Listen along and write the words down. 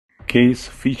case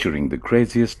featuring the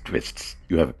craziest twists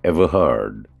you have ever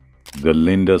heard. The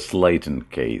Linda Slaten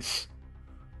case.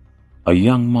 A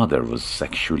young mother was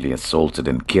sexually assaulted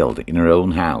and killed in her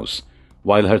own house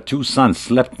while her two sons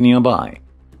slept nearby.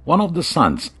 One of the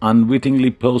sons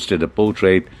unwittingly posted a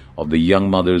portrait of the young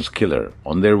mother's killer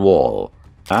on their wall.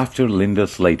 After Linda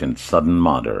Slaten's sudden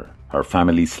murder, her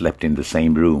family slept in the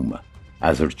same room,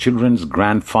 as her children's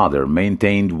grandfather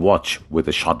maintained watch with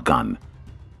a shotgun.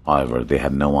 However, they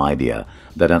had no idea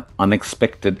that an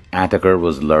unexpected attacker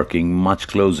was lurking much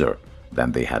closer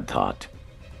than they had thought.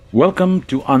 Welcome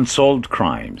to Unsolved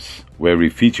Crimes, where we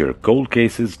feature cold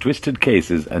cases, twisted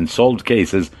cases, and solved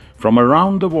cases from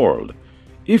around the world.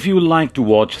 If you would like to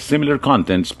watch similar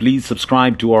contents, please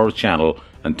subscribe to our channel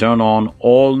and turn on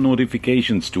all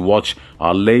notifications to watch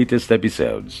our latest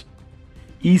episodes.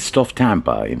 East of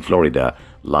Tampa in Florida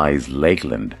lies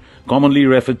Lakeland, commonly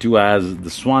referred to as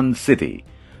the Swan City.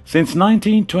 Since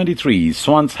 1923,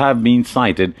 swans have been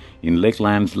sighted in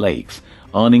Lakeland's lakes,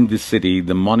 earning this city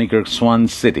the moniker Swan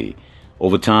City.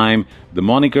 Over time, the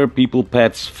moniker people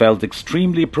pets felt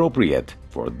extremely appropriate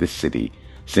for this city,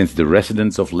 since the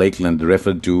residents of Lakeland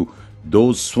referred to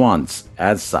those swans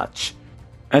as such.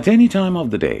 At any time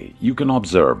of the day, you can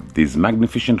observe these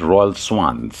magnificent royal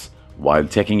swans while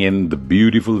taking in the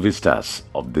beautiful vistas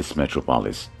of this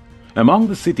metropolis. Among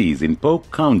the cities in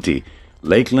Polk County,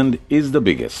 Lakeland is the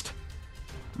biggest.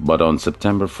 But on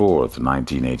September 4th,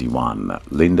 1981,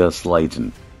 Linda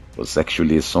Slaten was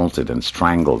sexually assaulted and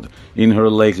strangled in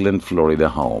her Lakeland, Florida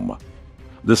home.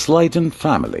 The Slaten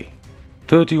family.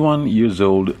 31 years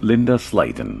old Linda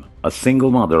Slaten, a single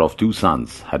mother of two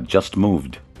sons, had just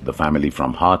moved the family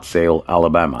from Hartselle,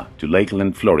 Alabama to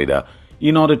Lakeland, Florida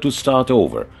in order to start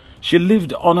over. She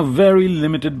lived on a very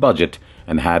limited budget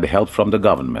and had help from the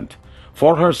government.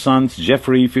 For her sons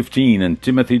Jeffrey, 15, and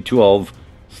Timothy, 12,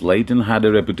 Slaten had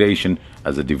a reputation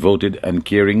as a devoted and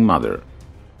caring mother.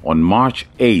 On March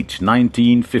 8,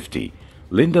 1950,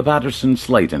 Linda Patterson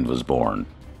Slaten was born.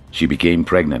 She became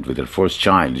pregnant with her first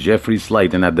child, Jeffrey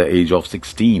Slaten, at the age of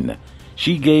 16.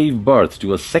 She gave birth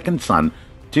to a second son,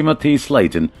 Timothy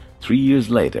Slaten, 3 years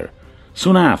later.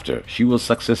 Soon after, she was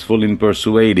successful in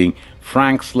persuading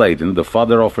Frank Slaten, the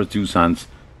father of her two sons,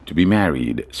 to be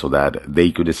married so that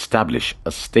they could establish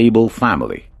a stable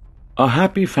family. A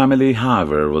happy family,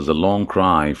 however, was a long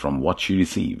cry from what she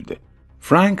received.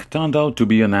 Frank turned out to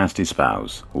be a nasty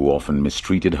spouse who often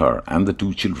mistreated her and the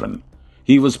two children.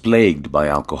 He was plagued by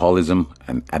alcoholism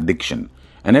and addiction,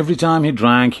 and every time he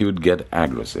drank, he would get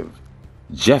aggressive.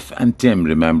 Jeff and Tim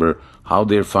remember how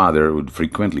their father would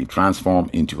frequently transform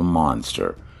into a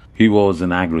monster. He was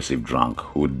an aggressive drunk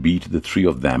who would beat the three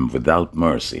of them without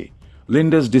mercy.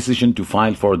 Linda's decision to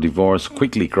file for divorce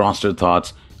quickly crossed her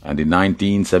thoughts, and in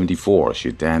 1974 she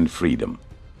attained freedom.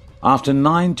 After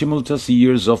 9 tumultuous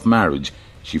years of marriage,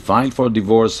 she filed for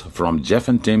divorce from Jeff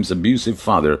and Tim's abusive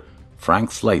father, Frank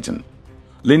Slaten.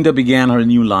 Linda began her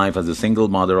new life as a single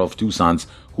mother of two sons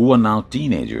who are now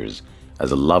teenagers.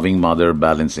 As a loving mother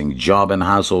balancing job and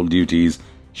household duties,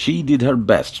 she did her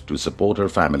best to support her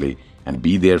family and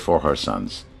be there for her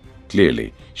sons.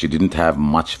 Clearly, she didn't have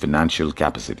much financial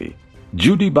capacity.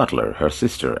 Judy Butler, her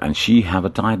sister, and she have a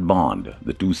tight bond.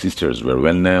 The two sisters were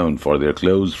well known for their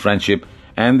close friendship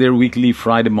and their weekly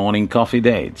Friday morning coffee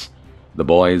dates. The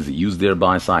boys used their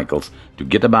bicycles to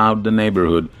get about the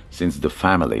neighborhood since the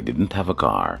family didn't have a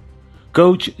car.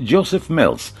 Coach Joseph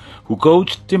Mills, who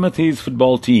coached Timothy's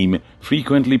football team,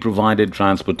 frequently provided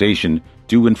transportation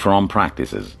to and from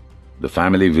practices. The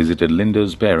family visited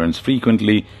Linda's parents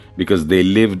frequently because they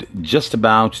lived just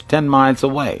about 10 miles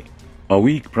away. A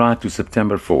week prior to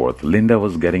September 4th, Linda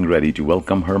was getting ready to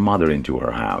welcome her mother into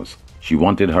her house. She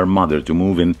wanted her mother to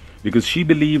move in because she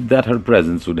believed that her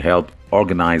presence would help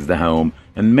organize the home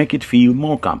and make it feel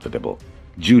more comfortable.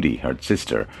 Judy, her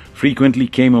sister, frequently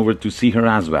came over to see her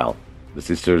as well. The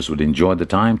sisters would enjoy the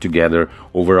time together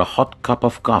over a hot cup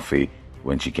of coffee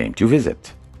when she came to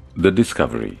visit. The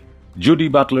discovery. Judy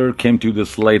Butler came to the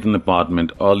Slaten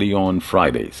apartment early on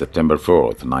Friday, September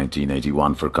 4th,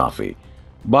 1981 for coffee.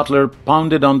 Butler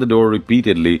pounded on the door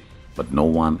repeatedly, but no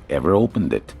one ever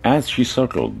opened it. As she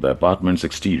circled the apartment's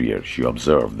exterior, she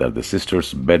observed that the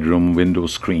sisters' bedroom window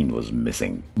screen was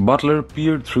missing. Butler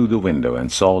peered through the window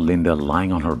and saw Linda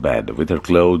lying on her bed with her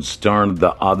clothes turned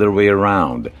the other way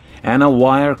around and a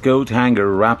wire coat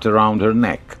hanger wrapped around her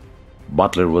neck.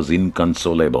 Butler was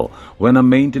inconsolable when a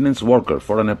maintenance worker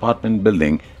for an apartment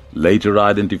building, later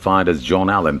identified as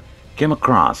John Allen, came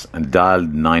across and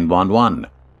dialed 911.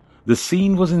 The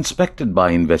scene was inspected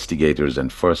by investigators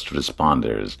and first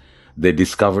responders. They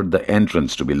discovered the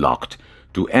entrance to be locked.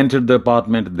 To enter the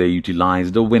apartment, they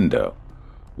utilized a window.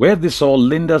 where they saw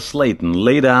Linda Slaten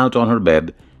laid out on her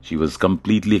bed. She was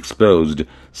completely exposed,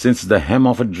 since the hem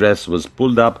of her dress was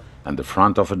pulled up and the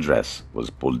front of her dress was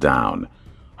pulled down.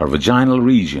 Her vaginal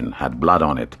region had blood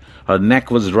on it. Her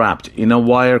neck was wrapped in a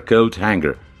wire coat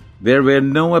hanger. There were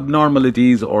no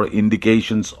abnormalities or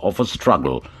indications of a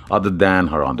struggle other than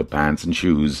her underpants and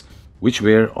shoes, which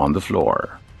were on the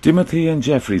floor. Timothy and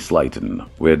Jeffrey Slaten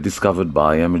were discovered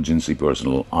by emergency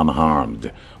personnel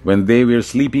unharmed when they were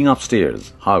sleeping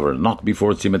upstairs. However, not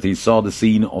before Timothy saw the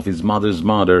scene of his mother's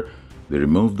murder. They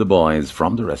removed the boys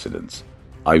from the residence.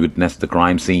 I witnessed the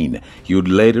crime scene. He would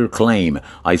later claim,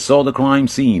 "I saw the crime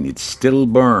scene. It's still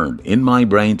burned in my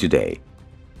brain today."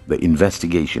 The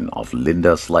investigation of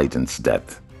Linda Slaten's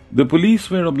death. The police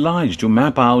were obliged to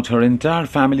map out her entire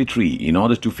family tree in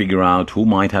order to figure out who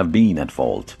might have been at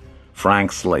fault.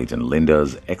 Frank Slaten,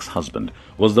 Linda's ex-husband,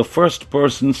 was the first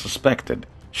person suspected.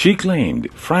 She claimed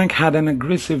Frank had an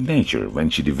aggressive nature when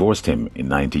she divorced him in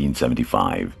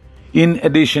 1975. In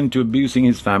addition to abusing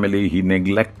his family, he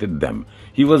neglected them.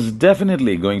 He was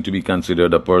definitely going to be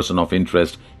considered a person of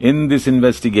interest in this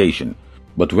investigation.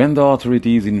 But when the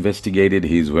authorities investigated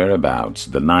his whereabouts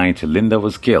the night Linda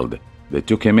was killed, they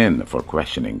took him in for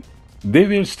questioning. They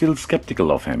were still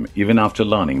skeptical of him even after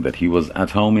learning that he was at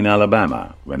home in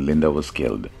Alabama when Linda was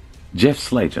killed. Jeff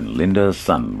Slaten, Linda's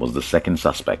son, was the second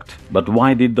suspect. But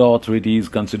why did the authorities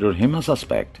consider him a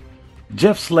suspect?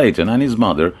 Jeff Slaten and his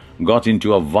mother got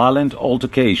into a violent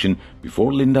altercation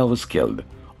before Linda was killed.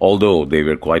 Although they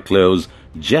were quite close,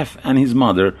 Jeff and his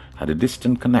mother had a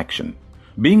distant connection.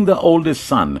 Being the oldest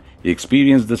son, he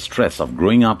experienced the stress of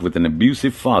growing up with an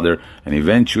abusive father and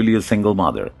eventually a single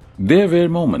mother. There were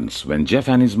moments when Jeff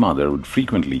and his mother would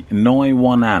frequently annoy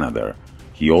one another.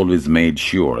 He always made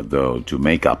sure, though, to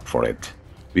make up for it.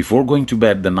 Before going to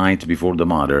bed the night before the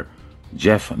murder,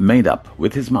 Jeff made up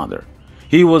with his mother.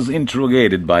 He was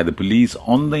interrogated by the police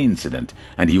on the incident,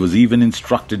 and he was even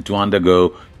instructed to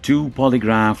undergo 2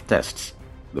 polygraph tests.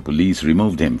 The police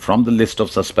removed him from the list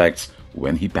of suspects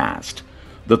when he passed.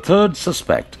 The third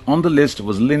suspect on the list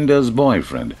was Linda's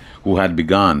boyfriend, who had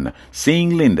begun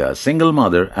seeing Linda a single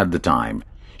mother at the time.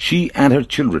 She and her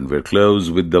children were close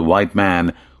with the white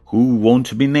man who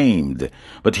won't be named,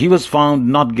 but he was found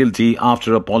not guilty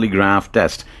after a polygraph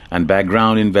test and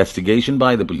background investigation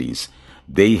by the police.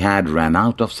 They had ran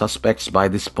out of suspects by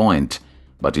this point,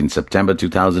 but in September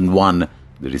 2001,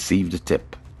 they received a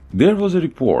tip. There was a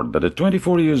report that a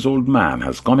 24-year-old man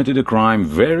has committed a crime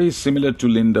very similar to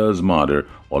Linda's murder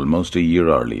almost a year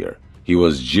earlier. He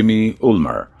was Jimmy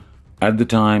Ulmer. At the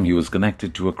time, he was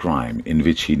connected to a crime in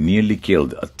which he nearly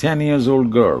killed a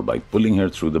 10-year-old girl by pulling her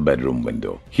through the bedroom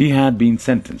window. He had been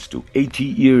sentenced to 80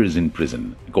 years in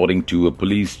prison, according to a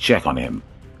police check on him.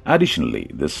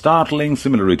 Additionally, the startling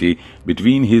similarity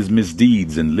between his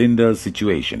misdeeds and Linda's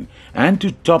situation, and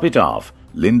to top it off,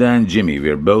 Linda and Jimmy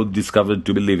were both discovered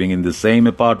to be living in the same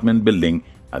apartment building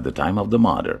at the time of the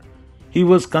murder. He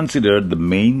was considered the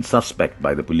main suspect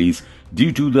by the police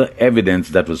due to the evidence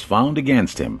that was found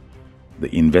against him.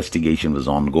 The investigation was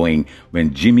ongoing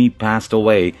when Jimmy passed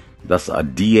away, thus a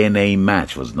DNA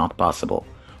match was not possible.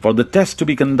 For the test to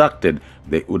be conducted,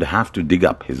 they would have to dig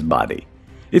up his body.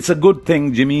 It's a good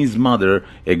thing Jimmy's mother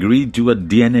agreed to a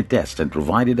DNA test and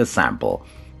provided a sample.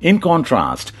 In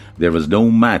contrast, there was no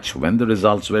match when the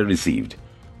results were received.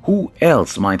 Who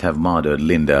else might have murdered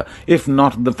Linda if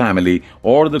not the family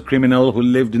or the criminal who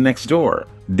lived next door?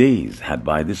 Days had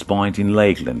by this point in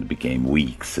Lakeland became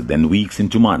weeks, then weeks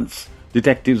into months.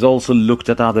 Detectives also looked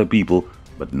at other people,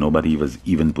 but nobody was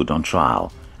even put on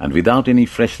trial. And without any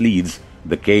fresh leads,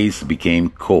 the case became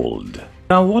cold.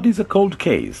 Now, what is a cold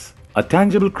case? A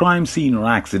tangible crime scene or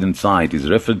accident site is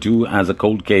referred to as a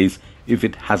cold case if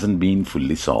it hasn't been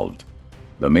fully solved.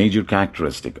 The major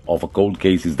characteristic of a cold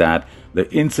case is that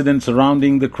the incident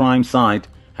surrounding the crime site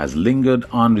has lingered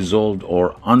unresolved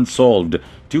or unsolved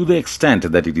to the extent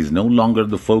that it is no longer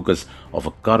the focus of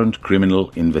a current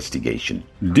criminal investigation.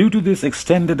 Due to this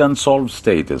extended unsolved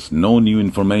status, no new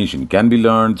information can be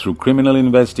learned through criminal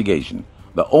investigation.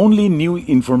 The only new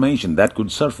information that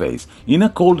could surface in a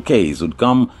cold case would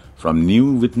come from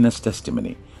new witness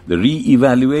testimony, the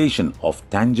re-evaluation of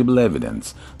tangible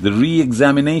evidence, the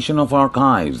re-examination of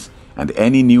archives, and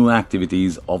any new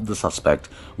activities of the suspect,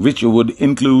 which would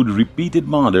include repeated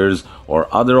murders or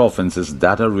other offenses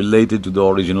that are related to the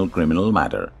original criminal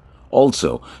matter.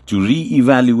 Also, to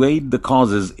re-evaluate the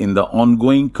causes in the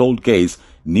ongoing cold case,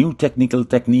 new technical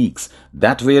techniques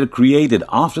that were created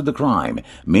after the crime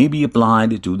may be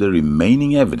applied to the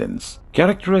remaining evidence.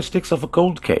 Characteristics of a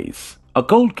cold case. A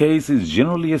cold case is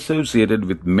generally associated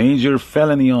with major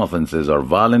felony offenses or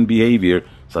violent behavior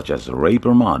such as rape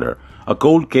or murder. A A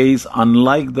cold case,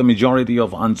 unlike the majority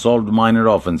of unsolved minor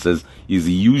offenses, is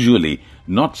usually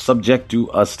not subject to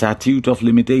a statute of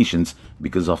limitations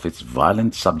because of its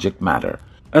violent subject matter.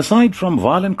 Aside from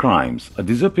violent crimes, a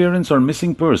disappearance or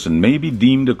missing person may be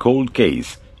deemed a cold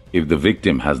case if the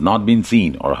victim has not been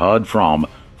seen or heard from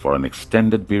for an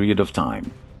extended period of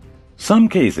time. Some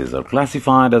cases are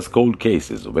classified as cold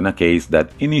cases when a case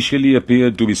that initially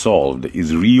appeared to be solved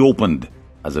is reopened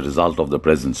as a result of the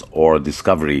presence or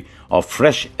discovery of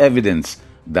fresh evidence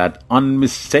that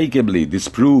unmistakably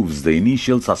disproves the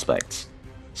initial suspects.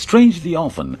 Strangely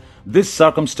often, this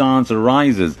circumstance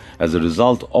arises as a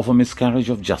result of a miscarriage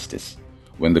of justice,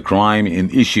 when the crime in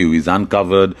issue is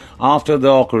uncovered after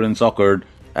the occurrence occurred,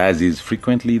 as is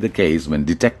frequently the case when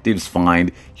detectives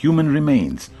find human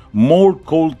remains. More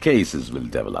cold cases will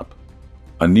develop.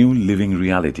 A new living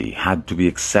reality had to be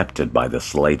accepted by the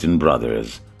Slaten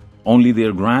brothers. Only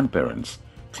their grandparents,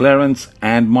 Clarence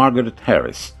and Margaret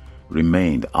Harris,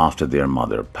 remained after their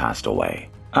mother passed away.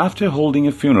 After holding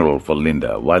a funeral for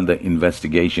Linda while the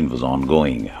investigation was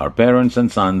ongoing, her parents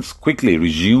and sons quickly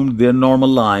resumed their normal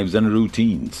lives and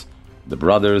routines. The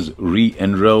brothers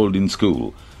re-enrolled in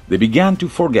school. They began to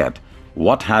forget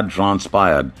what had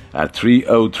transpired at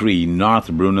 303 North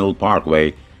Brunel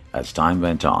Parkway as time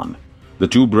went on. The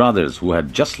two brothers who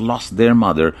had just lost their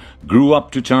mother grew up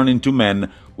to turn into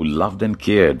men who loved and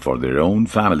cared for their own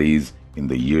families in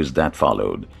the years that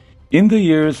followed. In the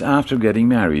years after getting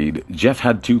married, Jeff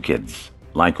had 2 kids.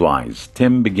 Likewise,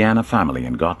 Tim began a family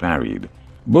and got married.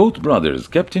 Both brothers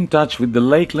kept in touch with the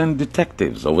Lakeland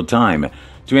detectives over time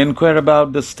to inquire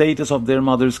about the status of their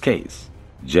mother's case.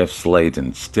 Jeff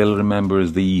Slaten still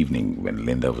remembers the evening when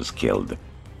Linda was killed.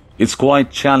 It's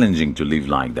quite challenging to live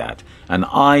like that, and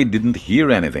I didn't hear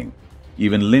anything.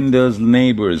 Even Linda's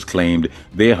neighbors claimed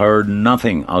they heard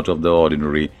nothing out of the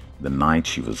ordinary the night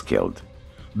she was killed.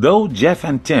 Though Jeff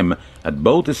and Tim had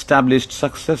both established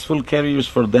successful careers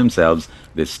for themselves,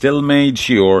 they still made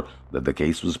sure that the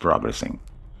case was progressing.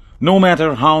 No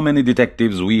matter how many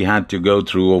detectives we had to go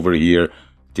through over here,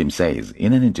 Tim says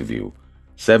in an interview,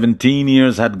 17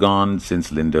 years had gone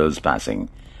since Linda's passing,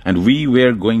 and we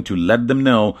were going to let them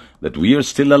know that we are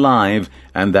still alive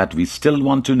and that we still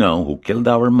want to know who killed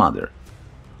our mother.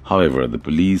 However, the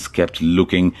police kept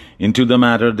looking into the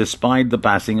matter despite the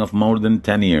passing of more than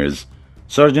 10 years.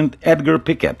 Sergeant Edgar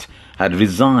Pickett had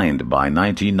resigned by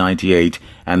 1998,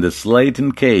 and the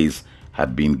Slaten case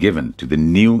had been given to the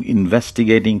new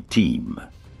investigating team.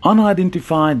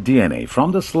 Unidentified DNA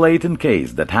from the Slaten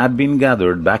case that had been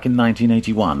gathered back in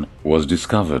 1981 was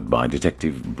discovered by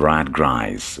Detective Brad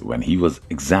Grice when he was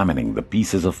examining the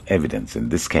pieces of evidence in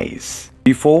this case.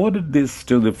 He forwarded this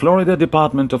to the Florida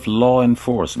Department of Law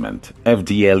Enforcement,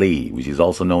 FDLE, which is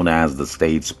also known as the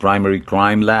state's primary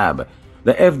crime lab.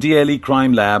 The FDLE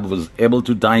crime lab was able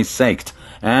to dissect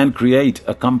and create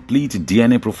a complete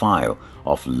DNA profile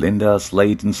of Linda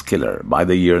Slaten's killer by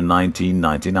the year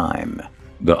 1999.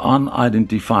 The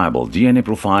unidentifiable DNA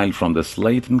profile from the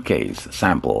Slaten case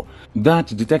sample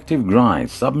that Detective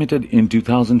Grice submitted in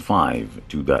 2005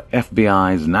 to the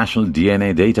FBI's National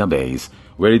DNA Database,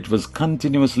 where it was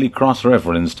continuously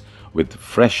cross-referenced with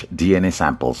fresh DNA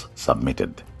samples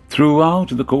submitted.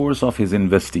 Throughout the course of his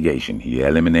investigation, he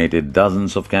eliminated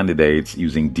dozens of candidates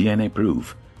using DNA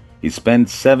proof. He spent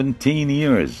 17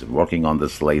 years working on the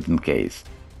Slaten case,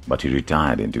 but he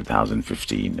retired in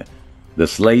 2015. The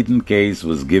Slaten case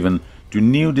was given to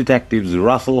new detectives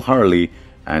Russell Hurley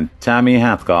and Tammy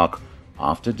Hathcock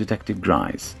after Detective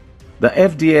Grice. The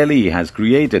FDLE has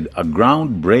created a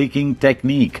groundbreaking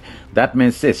technique that may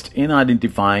assist in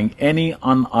identifying any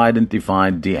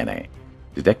unidentified DNA.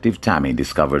 Detective Tammy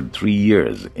discovered 3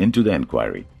 years into the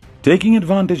inquiry. Taking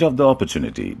advantage of the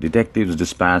opportunity, detectives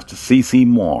dispatched C.C.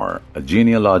 Moore, a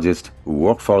genealogist who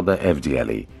worked for the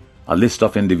FDLE. A list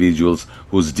of individuals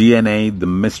whose DNA the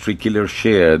mystery killer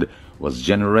shared was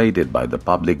generated by the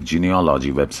public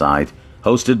genealogy website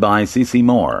hosted by C.C.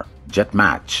 Moore,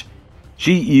 JetMatch.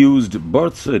 She used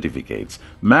birth certificates,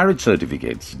 marriage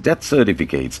certificates, death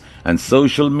certificates, and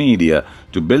social media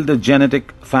to build a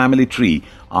genetic family tree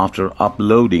after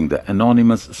uploading the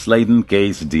anonymous Slaten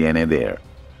case DNA there.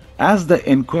 As the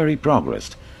inquiry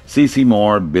progressed, C.C.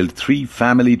 Moore built 3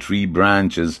 family tree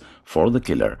branches for the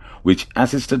killer, which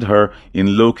assisted her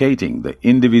in locating the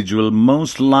individual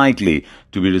most likely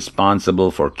to be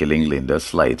responsible for killing Linda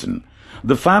Slaten.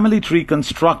 The family tree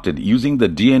constructed using the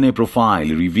DNA profile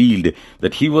revealed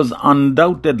that he was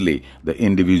undoubtedly the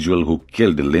individual who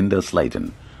killed Linda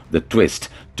Slaten. The twist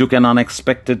took an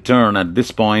unexpected turn at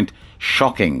this point,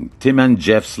 shocking Tim and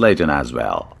Jeff Slaten as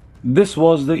well. This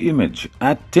was the image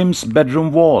at Tim's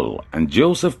bedroom wall, and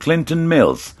Joseph Clinton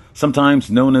Mills,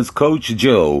 sometimes known as Coach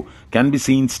Joe, can be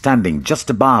seen standing just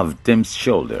above Tim's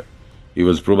shoulder. He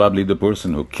was probably the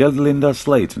person who killed Linda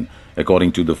Slaten,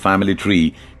 according to the family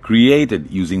tree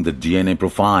created using the DNA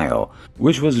profile,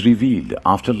 which was revealed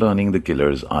after learning the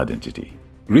killer's identity.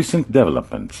 Recent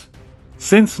developments.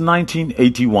 Since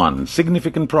 1981,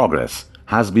 significant progress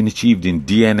has been achieved in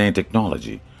DNA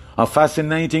technology. A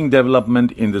fascinating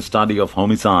development in the study of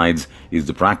homicides is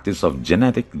the practice of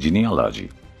genetic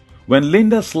genealogy. When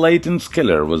Linda Slaten's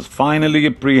killer was finally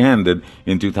apprehended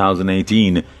in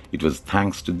 2018, it was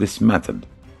thanks to this method.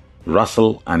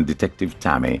 Russell and Detective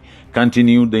Tammy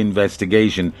continued the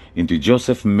investigation into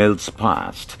Joseph Mills'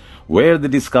 past, where they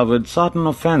discovered certain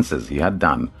offenses he had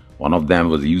done. One of them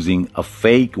was using a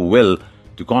fake will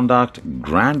to conduct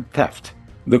grand theft.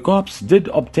 The cops did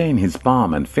obtain his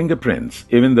palm and fingerprints,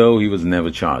 even though he was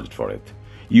never charged for it.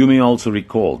 You may also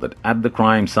recall that at the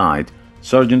crime site,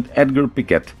 Sergeant Edgar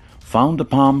Pickett found a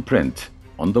palm print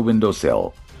on the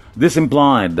windowsill. This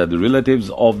implied that the relatives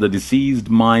of the deceased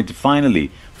might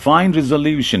finally find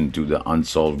resolution to the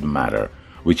unsolved matter,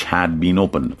 which had been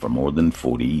open for more than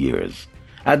 40 years.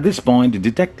 At this point,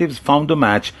 detectives found a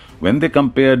match when they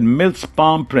compared Mills'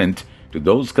 palm print to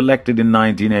those collected in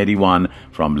 1981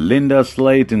 from Linda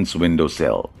Slaten's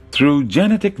windowsill. Through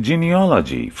genetic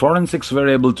genealogy, forensics were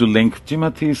able to link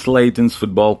Timothy Slaten's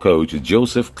football coach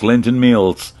Joseph Clinton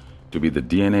Mills to be the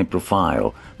DNA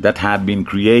profile that had been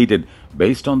created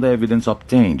based on the evidence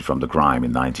obtained from the crime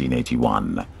in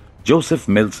 1981. Joseph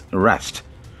Mills' arrest.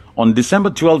 On December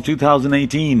 12,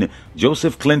 2018,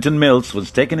 Joseph Clinton Mills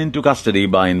was taken into custody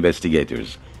by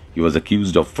investigators. He was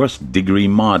accused of first-degree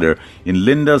murder in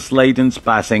Linda Slaten's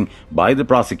passing by the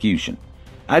prosecution.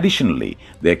 Additionally,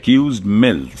 they accused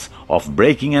Mills of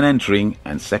breaking and entering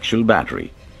and sexual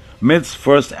battery. Mills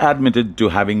first admitted to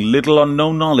having little or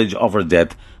no knowledge of her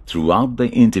death throughout the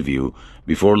interview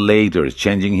before later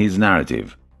changing his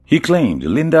narrative. He claimed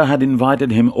Linda had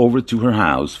invited him over to her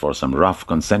house for some rough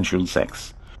consensual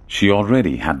sex. She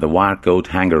already had the wire coat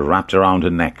hanger wrapped around her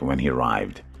neck when he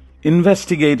arrived.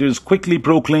 Investigators quickly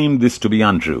proclaimed this to be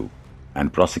untrue,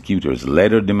 and prosecutors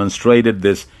later demonstrated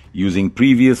this using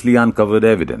previously uncovered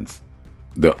evidence.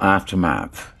 The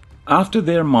aftermath. After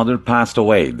their mother passed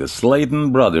away, the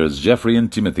Slaten brothers Jeffrey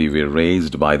and Timothy were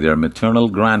raised by their maternal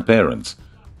grandparents.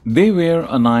 They were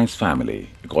a nice family,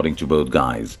 according to both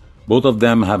guys. Both of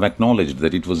them have acknowledged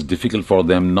that it was difficult for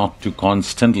them not to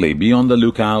constantly be on the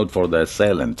lookout for the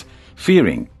assailant,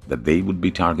 fearing that they would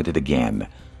be targeted again.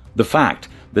 The fact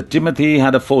that Timothy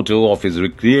had a photo of his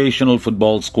recreational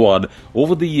football squad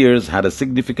over the years had a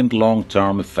significant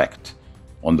long-term effect.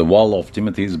 On the wall of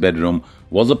Timothy's bedroom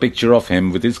was a picture of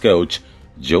him with his coach,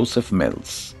 Joseph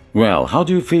Mills. Well, how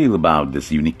do you feel about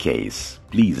this unique case?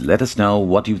 Please let us know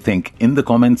what you think in the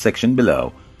comment section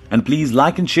below. And please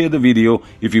like and share the video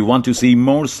if you want to see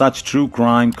more such true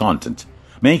crime content.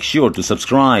 Make sure to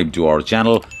subscribe to our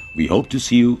channel. We hope to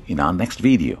see you in our next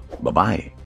video. Bye-bye.